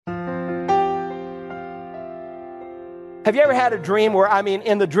Have you ever had a dream where,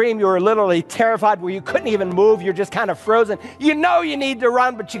 in the dream you were literally terrified, where you couldn't even move, you're just kind of frozen? You know you need to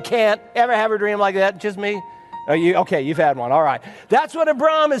run, but you can't. Ever have a dream like that? Just me? Oh, okay, you've had one. All right. That's what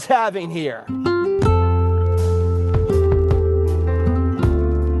Abram is having here.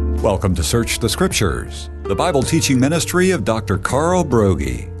 Welcome to Search the Scriptures, the Bible teaching ministry of Dr. Carl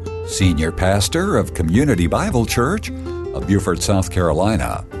Broggi, Senior Pastor of Community Bible Church of Beaufort, South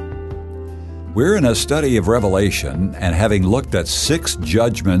Carolina. We're in a study of Revelation, and having looked at 6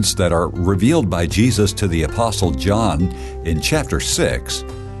 judgments that are revealed by Jesus to the Apostle John in chapter 6,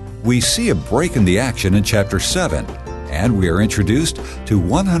 we see a break in the action in chapter 7, and we are introduced to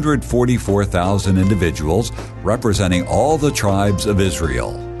 144,000 individuals representing all the tribes of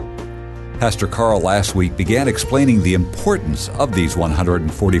Israel. Pastor Carl last week began explaining the importance of these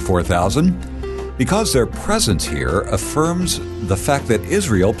 144,000 because their presence here affirms the fact that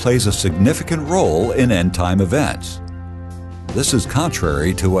Israel plays a significant role in end-time events. This is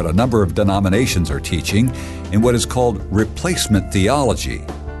contrary to what a number of denominations are teaching in what is called replacement theology,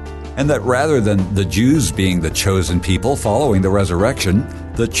 and that rather than the Jews being the chosen people following the resurrection,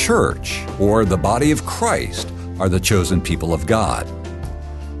 the church, or the body of Christ, are the chosen people of God.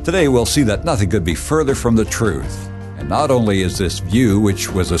 Today we'll see that nothing could be further from the truth. And not only is this view, which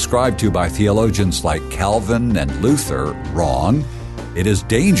was ascribed to by theologians like Calvin and Luther, wrong, it is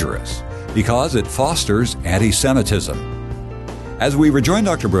dangerous because it fosters anti-Semitism. As we rejoin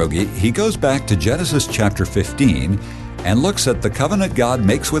Dr. Broggi, he goes back to Genesis chapter 15 and looks at the covenant God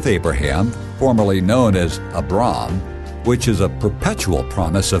makes with Abraham, formerly known as Abram, which is a perpetual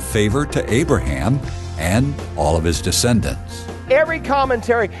promise of favor to Abraham and all of his descendants. Every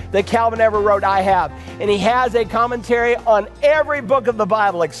commentary that Calvin ever wrote, I have. And he has a commentary on every book of the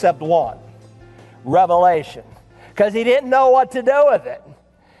Bible except one, Revelation, because he didn't know what to do with it.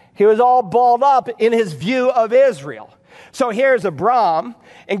 He was all balled up in his view of Israel. So here's Abram,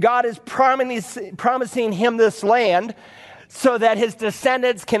 and God is promising him this land so that his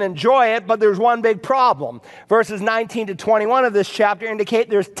descendants can enjoy it, but there's one big problem. Verses 19 to 21 of this chapter indicate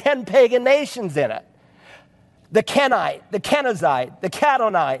there's 10 pagan nations in it. The Kenite, the Kenizzite, the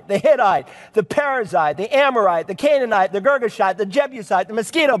Cadonite, the Hittite, the Perizzite, the Amorite, the Canaanite, the Girgashite, the Jebusite, the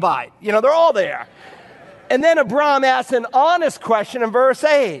Mosquito bite. They're all there. And then Abram asks an honest question in verse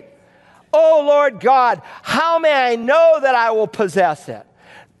 8. Oh, Lord God, how may I know that I will possess it?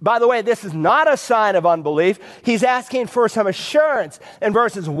 By the way, this is not a sign of unbelief. He's asking for some assurance. In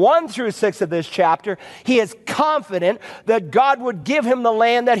verses 1 through 6 of this chapter, he is confident that God would give him the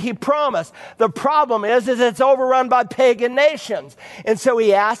land that he promised. The problem is it's overrun by pagan nations. And so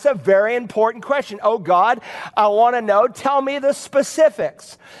he asks a very important question. Oh God, I want to know, tell me the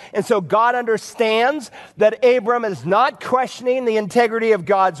specifics. And so God understands that Abram is not questioning the integrity of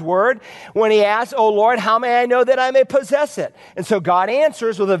God's word when he asks, oh Lord, how may I know that I may possess it? And so God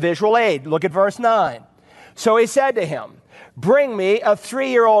answers with a visual aid. Look at verse 9. So he said to him, bring me a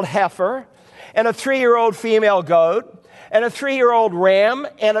 3-year-old heifer and a 3-year-old female goat and a 3-year-old ram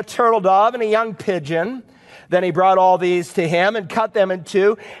and a turtle dove and a young pigeon. Then he brought all these to him and cut them in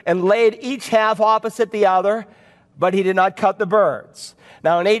two and laid each half opposite the other, but he did not cut the birds.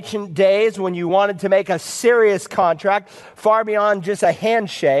 Now, in ancient days, when you wanted to make a serious contract, far beyond just a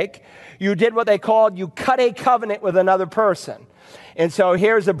handshake, you did what they called, you cut a covenant with another person. And so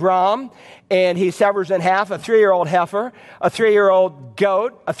here's Abram, and he severs in half a 3-year-old heifer, a 3-year-old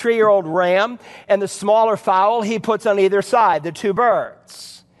goat, a 3-year-old ram, and the smaller fowl he puts on either side, the 2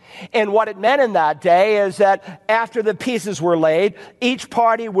 birds. And what it meant in that day is that after the pieces were laid, each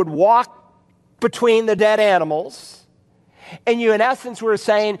party would walk between the dead animals. And you, in essence, were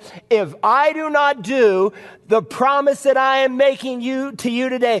saying, if I do not do the promise that I am making to you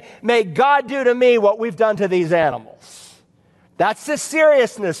today, may God do to me what we've done to these animals. That's the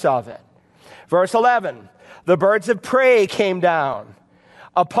seriousness of it. Verse 11, the birds of prey came down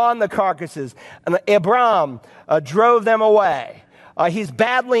upon the carcasses, and Abram drove them away. He's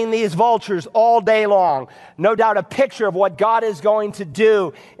battling these vultures all day long. No doubt a picture of what God is going to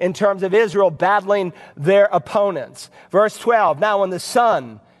do in terms of Israel battling their opponents. Verse 12, now when the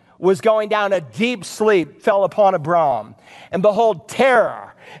sun was going down, a deep sleep fell upon Abram, and behold, terror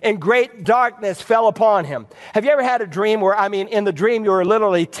and great darkness fell upon him. Have you ever had a dream where, in the dream you were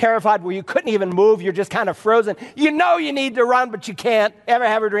literally terrified, where you couldn't even move, you're just kind of frozen? You know you need to run, but you can't. Ever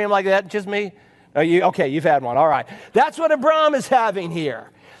have a dream like that? Just me? Okay, you've had one. All right. That's what Abram is having here.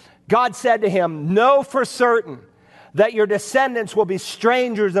 God said to him, know for certain that your descendants will be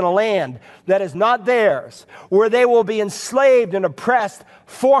strangers in a land that is not theirs, where they will be enslaved and oppressed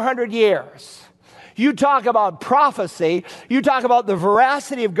 400 years. You talk about prophecy. You talk about the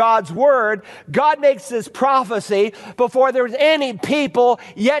veracity of God's word. God makes this prophecy before there's any people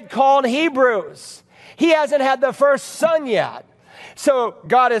yet called Hebrews. He hasn't had the first son yet. So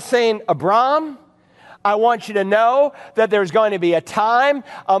God is saying, Abram, I want you to know that there's going to be a time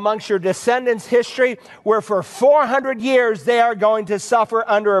amongst your descendants' history where for 400 years they are going to suffer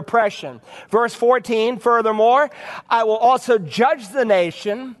under oppression. Verse 14, furthermore, I will also judge the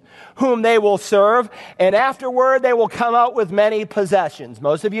nation whom they will serve, and afterward they will come out with many possessions.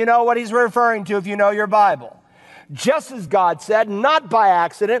 Most of you know what he's referring to if you know your Bible. Just as God said, not by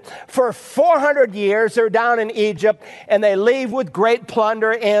accident, for 400 years they're down in Egypt and they leave with great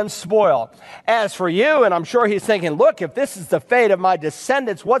plunder and spoil. As for you, and I'm sure he's thinking, look, if this is the fate of my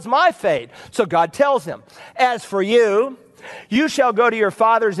descendants, what's my fate? So God tells him, as for you, you shall go to your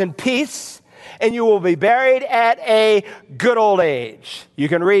fathers in peace, and you will be buried at a good old age. You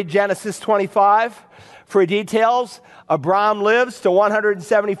can read Genesis 25 for details. Abram lives to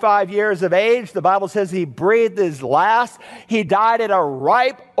 175 years of age. The Bible says he breathed his last. He died at a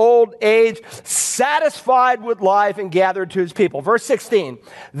ripe old age, satisfied with life, and gathered to his people. Verse 16,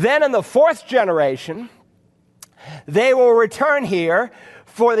 then in the fourth generation, they will return here,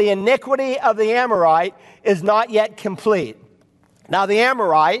 for the iniquity of the Amorite is not yet complete. Now the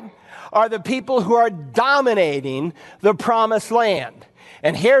Amorite are the people who are dominating the promised land.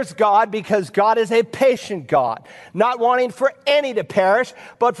 And here's God, because God is a patient God, not wanting for any to perish,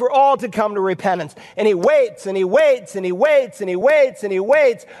 but for all to come to repentance. And he waits, and he waits, and he waits, and he waits, and he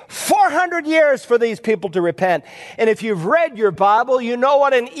waits 400 years for these people to repent. And if you've read your Bible, you know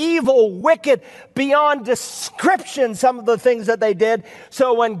what an evil, wicked, beyond description some of the things that they did.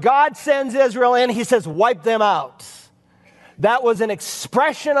 So when God sends Israel in, he says, wipe them out. That was an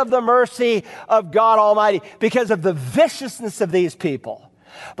expression of the mercy of God Almighty because of the viciousness of these people.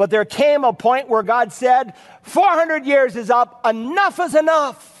 But there came a point where God said, 400 years is up, enough is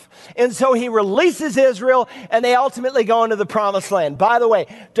enough. And so he releases Israel, and they ultimately go into the promised land. By the way,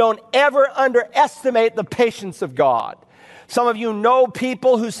 don't ever underestimate the patience of God. Some of you know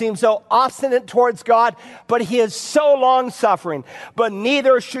people who seem so obstinate towards God, but he is so long-suffering. But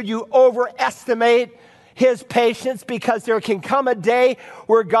neither should you overestimate his patience, because there can come a day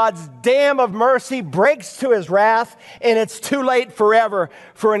where God's dam of mercy breaks to his wrath, and it's too late forever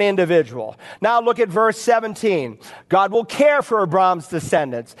for an individual. Now look at verse 17. God will care for Abram's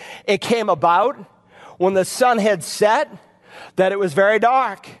descendants. It came about when the sun had set that it was very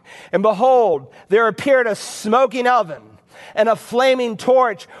dark. And behold, there appeared a smoking oven and a flaming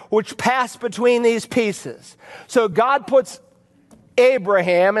torch which passed between these pieces. So God puts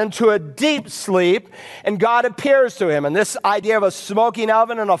Abraham into a deep sleep, and God appears to him. And this idea of a smoking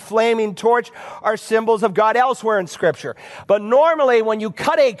oven and a flaming torch are symbols of God elsewhere in Scripture. But normally when you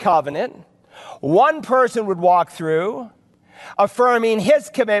cut a covenant, one person would walk through, affirming his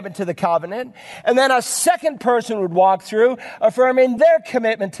commitment to the covenant, and then a second person would walk through, affirming their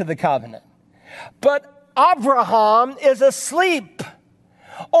commitment to the covenant. But Abraham is asleep.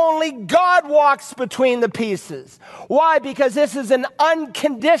 Only God walks between the pieces. Why? Because this is an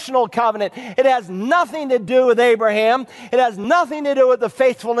unconditional covenant. It has nothing to do with Abraham. It has nothing to do with the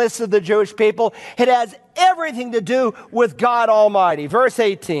faithfulness of the Jewish people. It has everything to do with God Almighty. Verse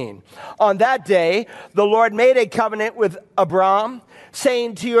 18. On that day, the Lord made a covenant with Abram,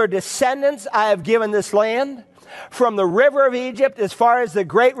 saying, to your descendants, I have given this land, from the river of Egypt as far as the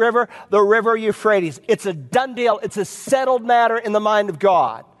great river, the river Euphrates. It's a done deal. It's a settled matter in the mind of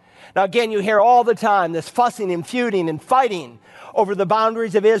God. Now again, you hear all the time this fussing and feuding and fighting over the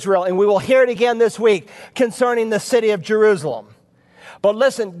boundaries of Israel, and we will hear it again this week concerning the city of Jerusalem. But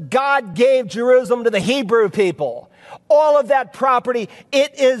listen, God gave Jerusalem to the Hebrew people. All of that property,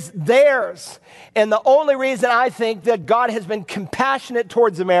 it is theirs. And the only reason I think that God has been compassionate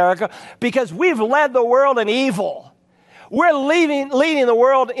towards America, because we've led the world in evil. We're leading the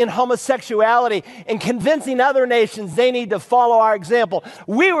world in homosexuality and convincing other nations they need to follow our example.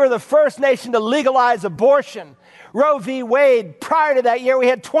 We were the first nation to legalize abortion. Roe v. Wade, prior to that year, we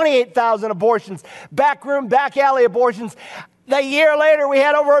had 28,000 abortions, backroom, back alley abortions. A year later, we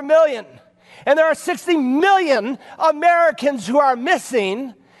had over 1 million. And there are 60 million Americans who are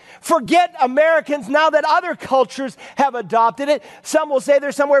missing. Forget Americans now that other cultures have adopted it. Some will say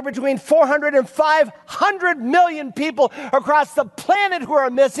there's somewhere between 400 and 500 million people across the planet who are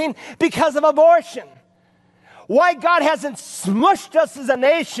missing because of abortion. Why God hasn't smushed us as a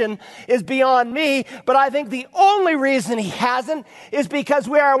nation is beyond me, but I think the only reason he hasn't is because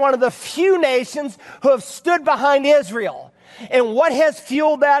we are one of the few nations who have stood behind Israel. And what has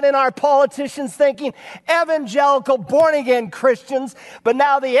fueled that in our politicians' thinking? Evangelical, born-again Christians. But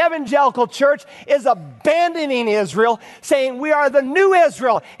now the evangelical church is abandoning Israel, saying we are the new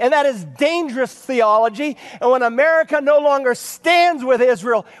Israel. And that is dangerous theology. And when America no longer stands with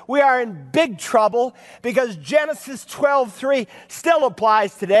Israel, we are in big trouble, because Genesis 12:3 still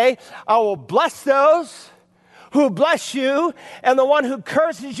applies today. I will bless those who bless you, and the one who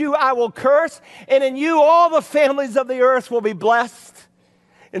curses you I will curse, and in you all the families of the earth will be blessed.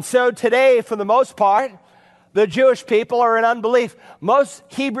 And so today, for the most part, the Jewish people are in unbelief. Most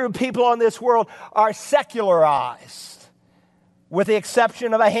Hebrew people in this world are secularized, with the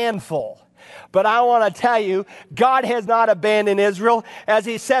exception of a handful. But I want to tell you, God has not abandoned Israel. As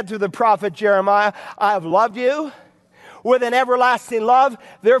he said through the prophet Jeremiah, I have loved you with an everlasting love,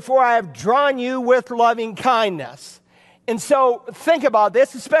 therefore I have drawn you with loving kindness. And so think about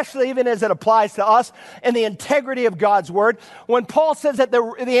this, especially even as it applies to us and the integrity of God's word. When Paul says at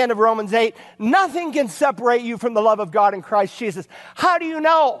the end of Romans 8, nothing can separate you from the love of God in Christ Jesus. How do you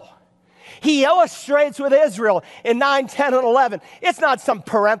know? He illustrates with Israel in 9, 10, and 11. It's not some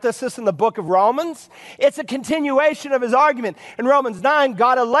parenthesis in the book of Romans. It's a continuation of his argument. In Romans 9,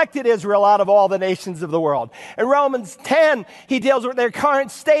 God elected Israel out of all the nations of the world. In Romans 10, he deals with their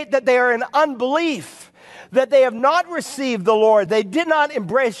current state, that they are in unbelief, that they have not received the Lord. They did not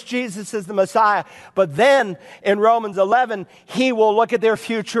embrace Jesus as the Messiah. But then in Romans 11, he will look at their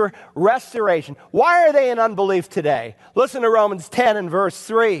future restoration. Why are they in unbelief today? Listen to Romans 10 and verse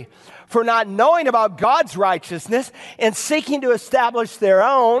 3. For not knowing about God's righteousness and seeking to establish their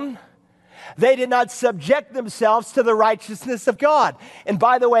own, they did not subject themselves to the righteousness of God. And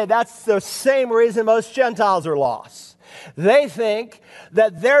by the way, that's the same reason most Gentiles are lost. They think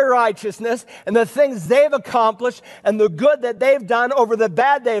that their righteousness and the things they've accomplished and the good that they've done over the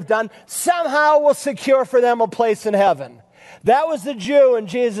bad they've done somehow will secure for them a place in heaven. That was the Jew in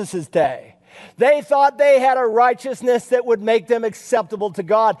Jesus' day. They thought they had a righteousness that would make them acceptable to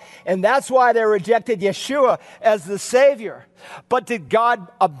God. And that's why they rejected Yeshua as the Savior. But did God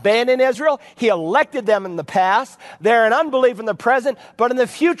abandon Israel? He elected them in the past. They're in unbelief in the present. But in the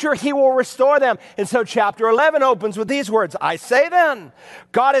future, he will restore them. And so chapter 11 opens with these words. I say then,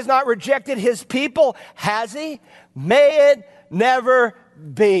 God has not rejected his people, has he? May it never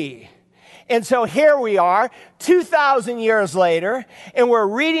be. And so here we are, 2,000 years later, and we're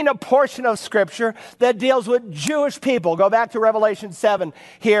reading a portion of Scripture that deals with Jewish people. Go back to Revelation 7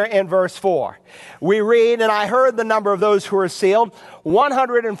 here in verse 4. We read, and I heard the number of those who were sealed,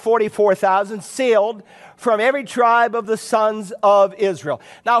 144,000 sealed from every tribe of the sons of Israel.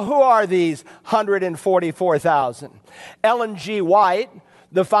 Now, who are these 144,000? Ellen G. White,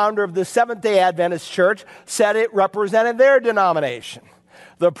 the founder of the Seventh-day Adventist Church, said it represented their denomination.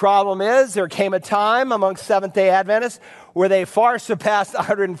 The problem is there came a time amongst Seventh-day Adventists where they far surpassed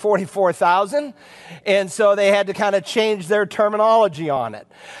 144,000, and so they had to kind of change their terminology on it.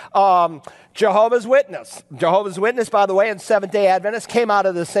 Jehovah's Witness. Jehovah's Witness, by the way, and Seventh-day Adventists came out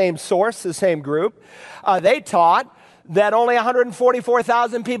of the same source, the same group. They taught that only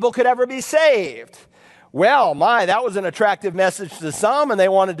 144,000 people could ever be saved. Well, that was an attractive message to some, and they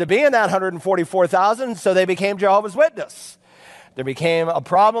wanted to be in that 144,000, so they became Jehovah's Witness. There became a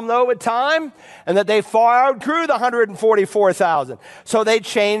problem, though, with time, and that they far outgrew the 144,000. So they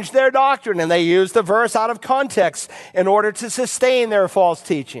changed their doctrine, and they used the verse out of context in order to sustain their false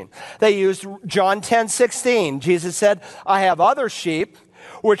teaching. They used John 10:16. Jesus said, I have other sheep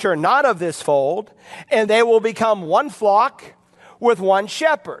which are not of this fold, and they will become one flock with one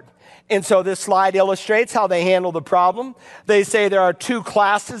shepherd. And so this slide illustrates how they handle the problem. They say there are two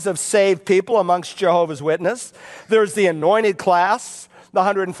classes of saved people amongst Jehovah's Witnesses. There's the anointed class, the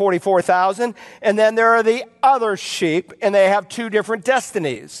 144,000, and then there are the other sheep, and they have two different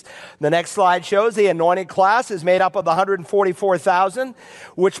destinies. The next slide shows the anointed class is made up of the 144,000,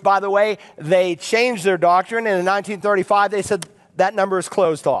 which, by the way, they changed their doctrine, and in 1935 they said that number is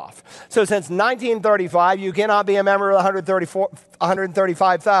closed off. So since 1935, you cannot be a member of the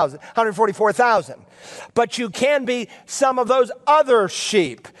 144,000. But you can be some of those other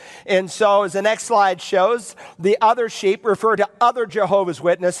sheep. And so as the next slide shows, the other sheep refer to other Jehovah's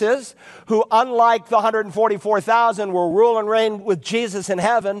Witnesses who, unlike the 144,000, will rule and reign with Jesus in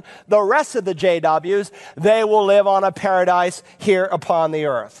heaven. The rest of the JWs, they will live on a paradise here upon the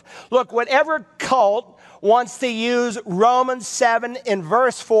earth. Look, whatever cult wants to use Romans 7 in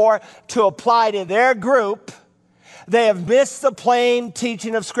verse 4 to apply to their group, They have missed the plain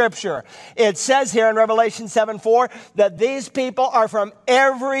teaching of Scripture. It says here in Revelation 7:4 that these people are from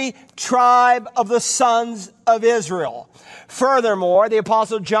every tribe of the sons of Israel. Furthermore, the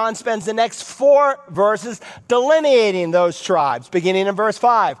Apostle John spends the next 4 verses delineating those tribes, beginning in verse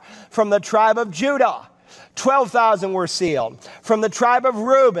 5. From the tribe of Judah, 12,000 were sealed. From the tribe of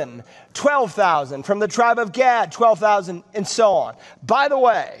Reuben, 12,000. From the tribe of Gad, 12,000, and so on. By the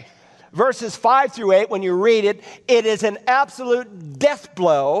way, verses 5 through 8, when you read it, it is an absolute death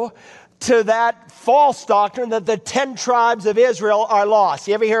blow to that false doctrine that the 10 tribes of Israel are lost.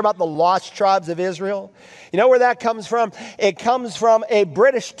 You ever hear about the lost tribes of Israel? You know where that comes from? It comes from a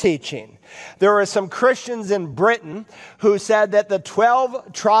British teaching. There were some Christians in Britain who said that the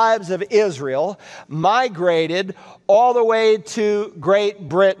 12 tribes of Israel migrated all the way to Great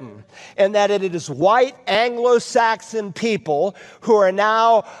Britain, and that it is white Anglo-Saxon people who are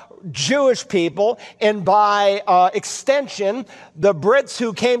now Jewish people, and by extension, the Brits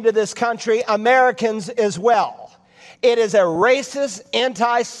who came to this country, Americans as well. It is a racist,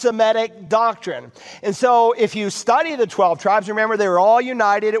 anti-Semitic doctrine. And so if you study the 12 tribes, remember they were all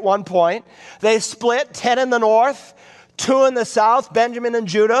united at one point. They split, 10 in the north, 2 in the south, Benjamin and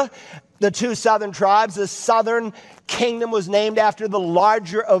Judah, the 2 southern tribes. The southern kingdom was named after the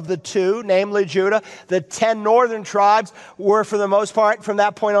larger of the 2, namely Judah. The 10 northern tribes were, for the most part, from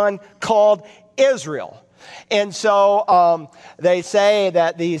that point on, called Israel. And so they say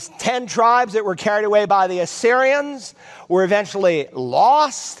that these 10 tribes that were carried away by the Assyrians were eventually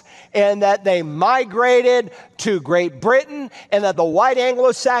lost, and that they migrated to Great Britain, and that the white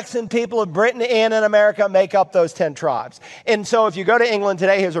Anglo-Saxon people of Britain and in America make up those 10 tribes. And so if you go to England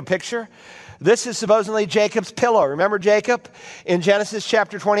today, here's a picture. This is supposedly Jacob's pillow. Remember Jacob? In Genesis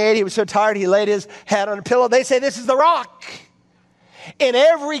chapter 28, he was so tired he laid his head on a pillow. They say this is the rock. And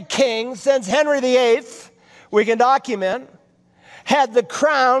every king since Henry VIII, we can document, had the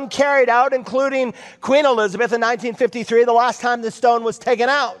crown carried out, including Queen Elizabeth in 1953, the last time the stone was taken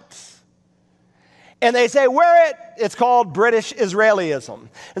out. And they say, wear it. It's called British Israelism.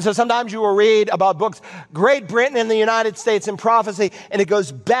 And so sometimes you will read about books, Great Britain and the United States in prophecy, and it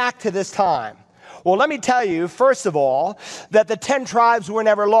goes back to this time. Well, let me tell you, first of all, that the 10 tribes were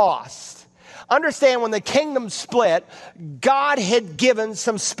never lost. Understand, when the kingdom split, God had given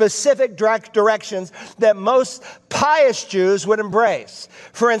some specific directions that most pious Jews would embrace.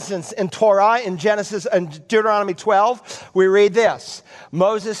 For instance, in Torah, in Genesis and Deuteronomy 12, we read this.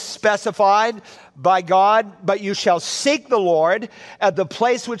 Moses specified by God, but you shall seek the Lord at the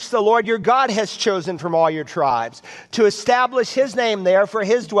place which the Lord your God has chosen from all your tribes, to establish his name there for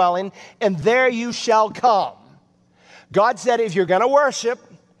his dwelling, and there you shall come. God said, if you're going to worship,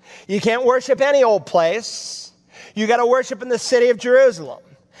 you can't worship any old place. You got to worship in the city of Jerusalem.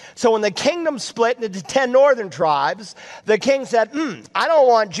 So when the kingdom split into 10 northern tribes, the king said, I don't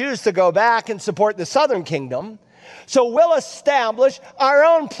want Jews to go back and support the southern kingdom. So we'll establish our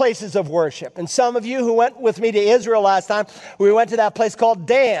own places of worship. And some of you who went with me to Israel last time, we went to that place called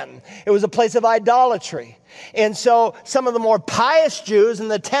Dan. It was a place of idolatry. And so some of the more pious Jews in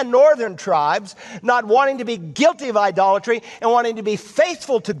the 10 northern tribes, not wanting to be guilty of idolatry and wanting to be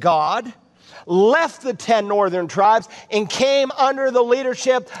faithful to God, left the 10 northern tribes and came under the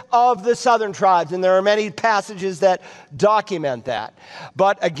leadership of the southern tribes. And there are many passages that document that.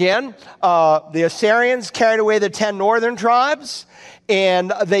 But again, the Assyrians carried away the 10 northern tribes,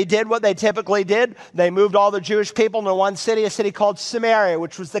 and they did what they typically did. They moved all the Jewish people into one city, a city called Samaria,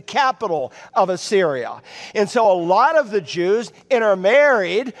 which was the capital of Assyria. And so a lot of the Jews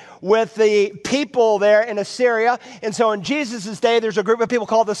intermarried with the people there in Assyria. And so in Jesus' day, there's a group of people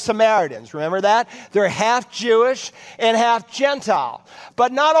called the Samaritans. Remember that? They're half Jewish and half Gentile.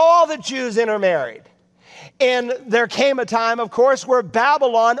 But not all the Jews intermarried. And there came a time, of course, where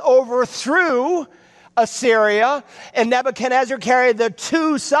Babylon overthrew Assyria, and Nebuchadnezzar carried the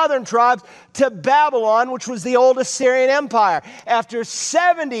 2 southern tribes to Babylon, which was the old Assyrian Empire. After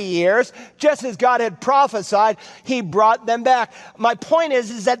 70 years, just as God had prophesied, he brought them back. My point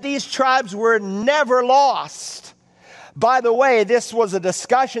is that these tribes were never lost. By the way, this was a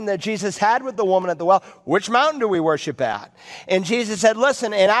discussion that Jesus had with the woman at the well. Which mountain do we worship at? And Jesus said,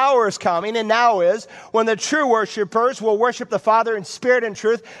 listen, an hour is coming, and now is, when the true worshipers will worship the Father in spirit and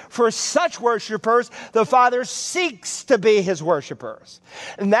truth. For such worshipers, the Father seeks to be his worshipers.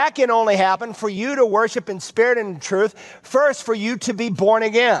 And that can only happen for you to worship in spirit and in truth. First, for you to be born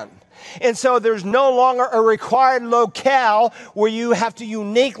again. And so there's no longer a required locale where you have to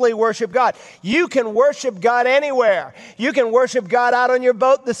uniquely worship God. You can worship God anywhere. You can worship God out on your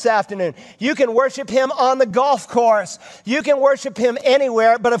boat this afternoon. You can worship Him on the golf course. You can worship Him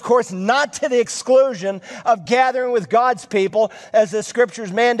anywhere, but of course not to the exclusion of gathering with God's people as the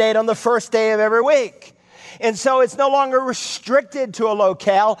Scriptures mandate on the first day of every week. And so it's no longer restricted to a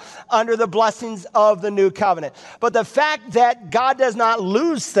locale under the blessings of the new covenant. But the fact that God does not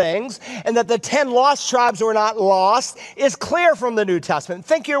lose things and that the 10 lost tribes were not lost is clear from the New Testament.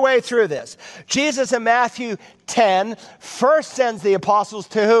 Think your way through this. Jesus in Matthew 10 first sends the apostles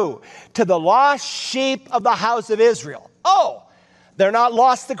to who? To the lost sheep of the house of Israel. Oh, they're not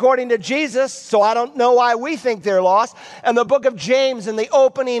lost according to Jesus, so I don't know why we think they're lost. And the book of James, in the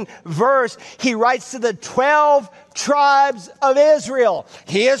opening verse, he writes to the 12 tribes of Israel.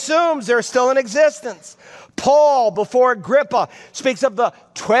 He assumes they're still in existence. Paul, before Agrippa, speaks of the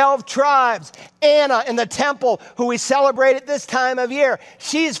 12 tribes. Anna in the temple, who we celebrate at this time of year,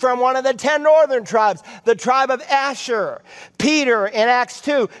 she's from one of the 10 northern tribes, the tribe of Asher. Peter in Acts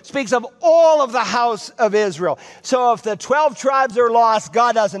 2 speaks of all of the house of Israel. So if the 12 tribes are lost,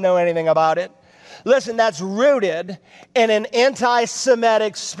 God doesn't know anything about it. Listen, that's rooted in an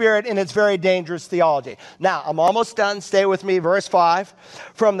anti-Semitic spirit in its very dangerous theology. Now, I'm almost done. Stay with me. Verse 5.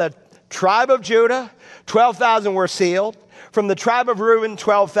 From the tribe of Judah, 12,000 were sealed. From the tribe of Reuben,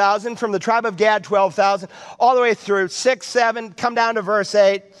 12,000. From the tribe of Gad, 12,000. All the way through 6, 7, come down to verse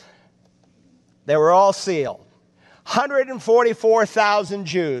 8. They were all sealed. 144,000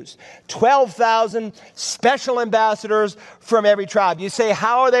 Jews, 12,000 special ambassadors from every tribe. You say,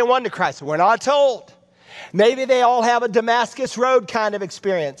 how are they won to Christ? We're not told. Maybe they all have a Damascus Road kind of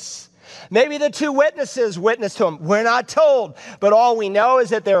experience. Maybe the 2 witnesses witnessed to him. We're not told. But all we know is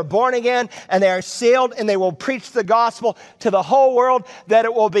that they are born again and they are sealed and they will preach the gospel to the whole world, that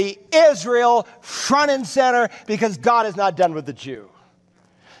it will be Israel front and center because God is not done with the Jew.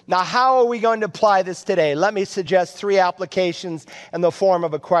 Now, how are we going to apply this today? Let me suggest 3 applications in the form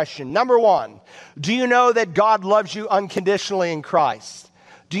of a question. Number 1, do you know that God loves you unconditionally in Christ?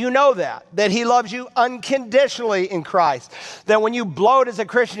 Do you know that He loves you unconditionally in Christ? That when you blow it as a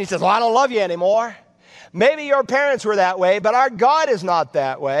Christian, He says, well, I don't love you anymore. Maybe your parents were that way, but our God is not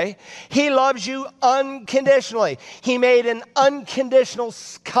that way. He loves you unconditionally. He made an unconditional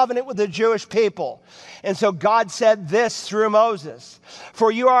covenant with the Jewish people. And so God said this through Moses,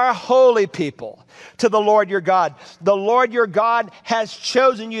 for you are a holy people to the Lord your God. The Lord your God has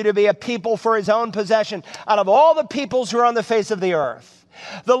chosen you to be a people for His own possession out of all the peoples who are on the face of the earth.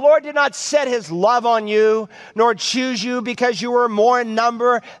 The Lord did not set His love on you, nor choose you because you were more in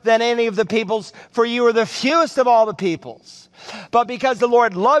number than any of the peoples, for you were the fewest of all the peoples. But because the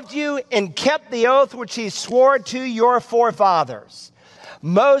Lord loved you and kept the oath which He swore to your forefathers.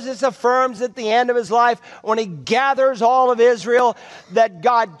 Moses affirms at the end of his life, when he gathers all of Israel, that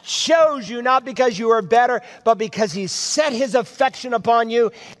God chose you not because you were better, but because He set His affection upon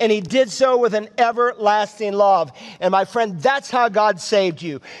you, and He did so with an everlasting love. And my friend, that's how God saved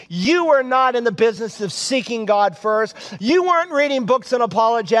you. You were not in the business of seeking God first. You weren't reading books on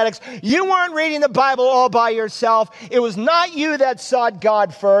apologetics. You weren't reading the Bible all by yourself. It was not you that sought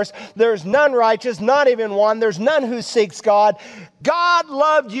God first. There's none righteous, not even one. There's none who seeks God. God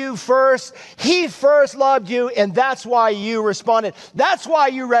loved you first. He first loved you, and that's why you responded. That's why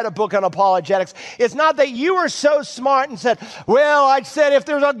you read a book on apologetics. It's not that you were so smart and said, well, I said, if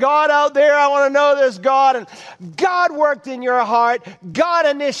there's a God out there, I want to know this God. And God worked in your heart. God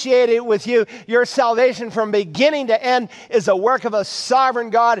initiated it with you. Your salvation from beginning to end is a work of a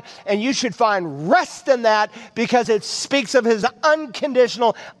sovereign God, and you should find rest in that because it speaks of His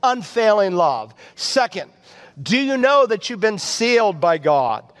unconditional, unfailing love. Second, do you know that you've been sealed by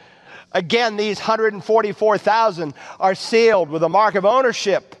God? Again, these 144,000 are sealed with a mark of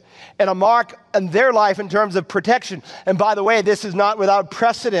ownership and a mark in their life in terms of protection. And by the way, this is not without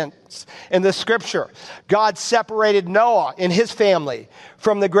precedence in the Scripture. God separated Noah and his family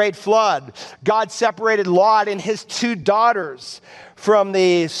from the great flood. God separated Lot and his 2 daughters from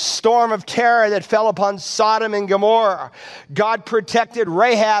the storm of terror that fell upon Sodom and Gomorrah. God protected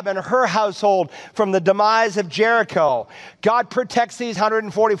Rahab and her household from the demise of Jericho. God protects these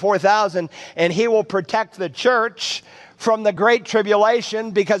 144,000, and He will protect the church from the great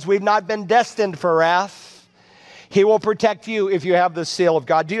tribulation because we've not been destined for wrath. He will protect you if you have the seal of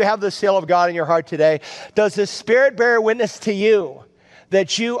God. Do you have the seal of God in your heart today? Does the Spirit bear witness to you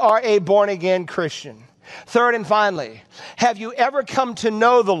that you are a born-again Christian? Third and finally, have you ever come to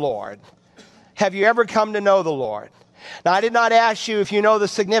know the Lord? Have you ever come to know the Lord? Now, I did not ask you if you know the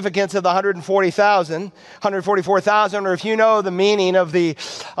significance of the 144,000, or if you know the meaning of the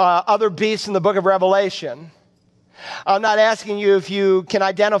other beasts in the book of Revelation. I'm not asking you if you can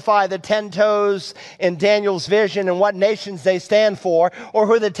identify the 10 toes in Daniel's vision and what nations they stand for, or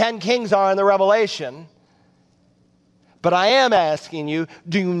who the 10 kings are in the Revelation. But I am asking you,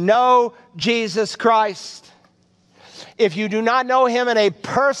 do you know Jesus Christ? If you do not know him in a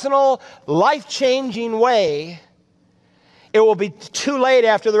personal, life-changing way, it will be too late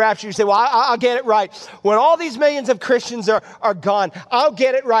after the rapture. You say, well, I'll get it right. When all these millions of Christians are gone, I'll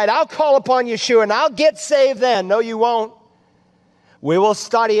get it right. I'll call upon Yeshua and I'll get saved then. No, you won't. We will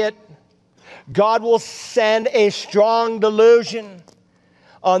study it. God will send a strong delusion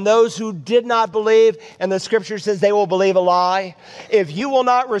on those who did not believe, and the scripture says they will believe a lie. If you will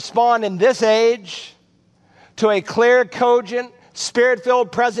not respond in this age to a clear, cogent,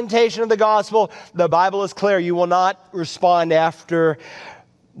 Spirit-filled presentation of the gospel, the Bible is clear. You will not respond after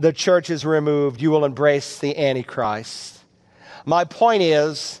the church is removed. You will embrace the Antichrist. My point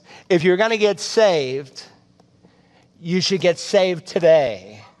is, if you're going to get saved, you should get saved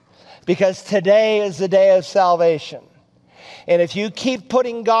today, because today is the day of salvation. And if you keep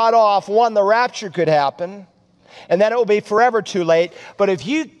putting God off, one, the rapture could happen, and then it will be forever too late. But if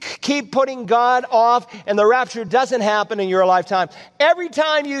you keep putting God off and the rapture doesn't happen in your lifetime, every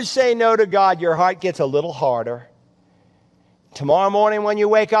time you say no to God, your heart gets a little harder. Tomorrow morning when you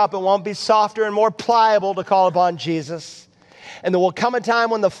wake up, it won't be softer and more pliable to call upon Jesus. And there will come a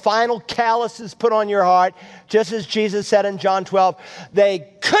time when the final callus is put on your heart, just as Jesus said in John 12,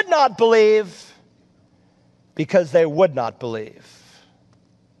 they could not believe because they would not believe.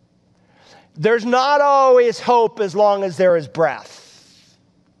 There's not always hope as long as there is breath.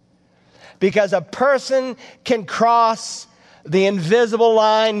 Because a person can cross the invisible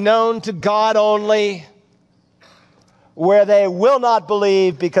line known to God only, where they will not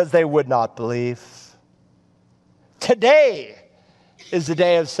believe because they would not believe. Today is the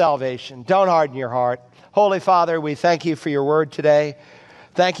day of salvation. Don't harden your heart. Holy Father, we thank you for your word today.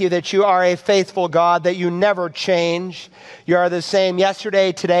 Thank you that you are a faithful God, that you never change. You are the same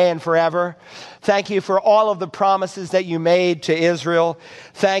yesterday, today, and forever. Thank you for all of the promises that you made to Israel.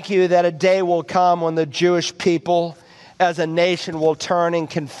 Thank you that a day will come when the Jewish people as a nation will turn and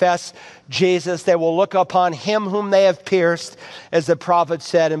confess Jesus. They will look upon him whom they have pierced, as the prophet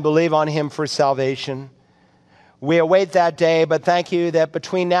said, and believe on him for salvation. We await that day, but thank you that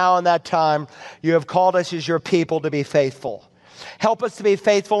between now and that time, you have called us as your people to be faithful. Help us to be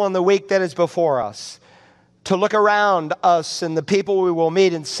faithful in the week that is before us, to look around us and the people we will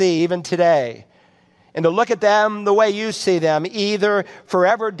meet and see even today, and to look at them the way you see them, either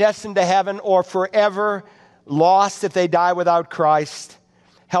forever destined to heaven or forever lost if they die without Christ.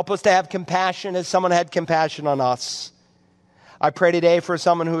 Help us to have compassion as someone had compassion on us. I pray today for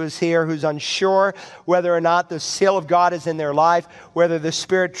someone who is here who's unsure whether or not the seal of God is in their life, whether the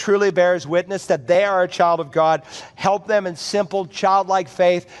Spirit truly bears witness that they are a child of God. Help them in simple, childlike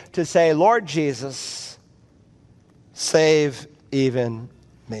faith to say, Lord Jesus, save even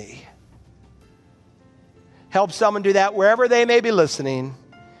me. Help someone do that wherever they may be listening.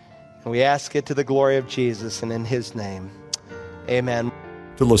 And we ask it to the glory of Jesus and in his name. Amen.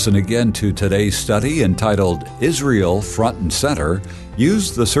 To listen again to today's study entitled Israel Front and Center,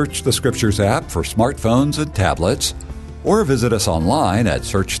 use the Search the Scriptures app for smartphones and tablets, or visit us online at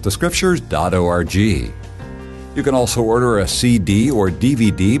searchthescriptures.org. You can also order a CD or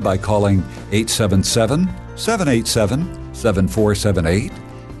DVD by calling 877-787-7478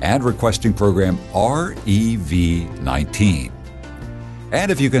 and requesting program REV19. And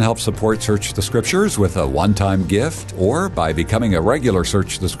if you can help support Search the Scriptures with a one-time gift or by becoming a regular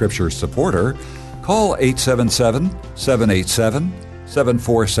Search the Scriptures supporter, call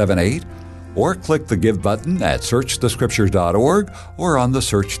 877-787-7478 or click the Give button at searchthescriptures.org or on the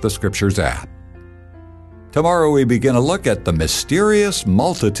Search the Scriptures app. Tomorrow we begin a look at the mysterious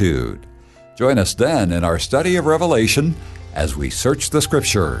multitude. Join us then in our study of Revelation as we search the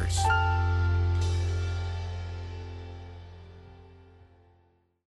Scriptures.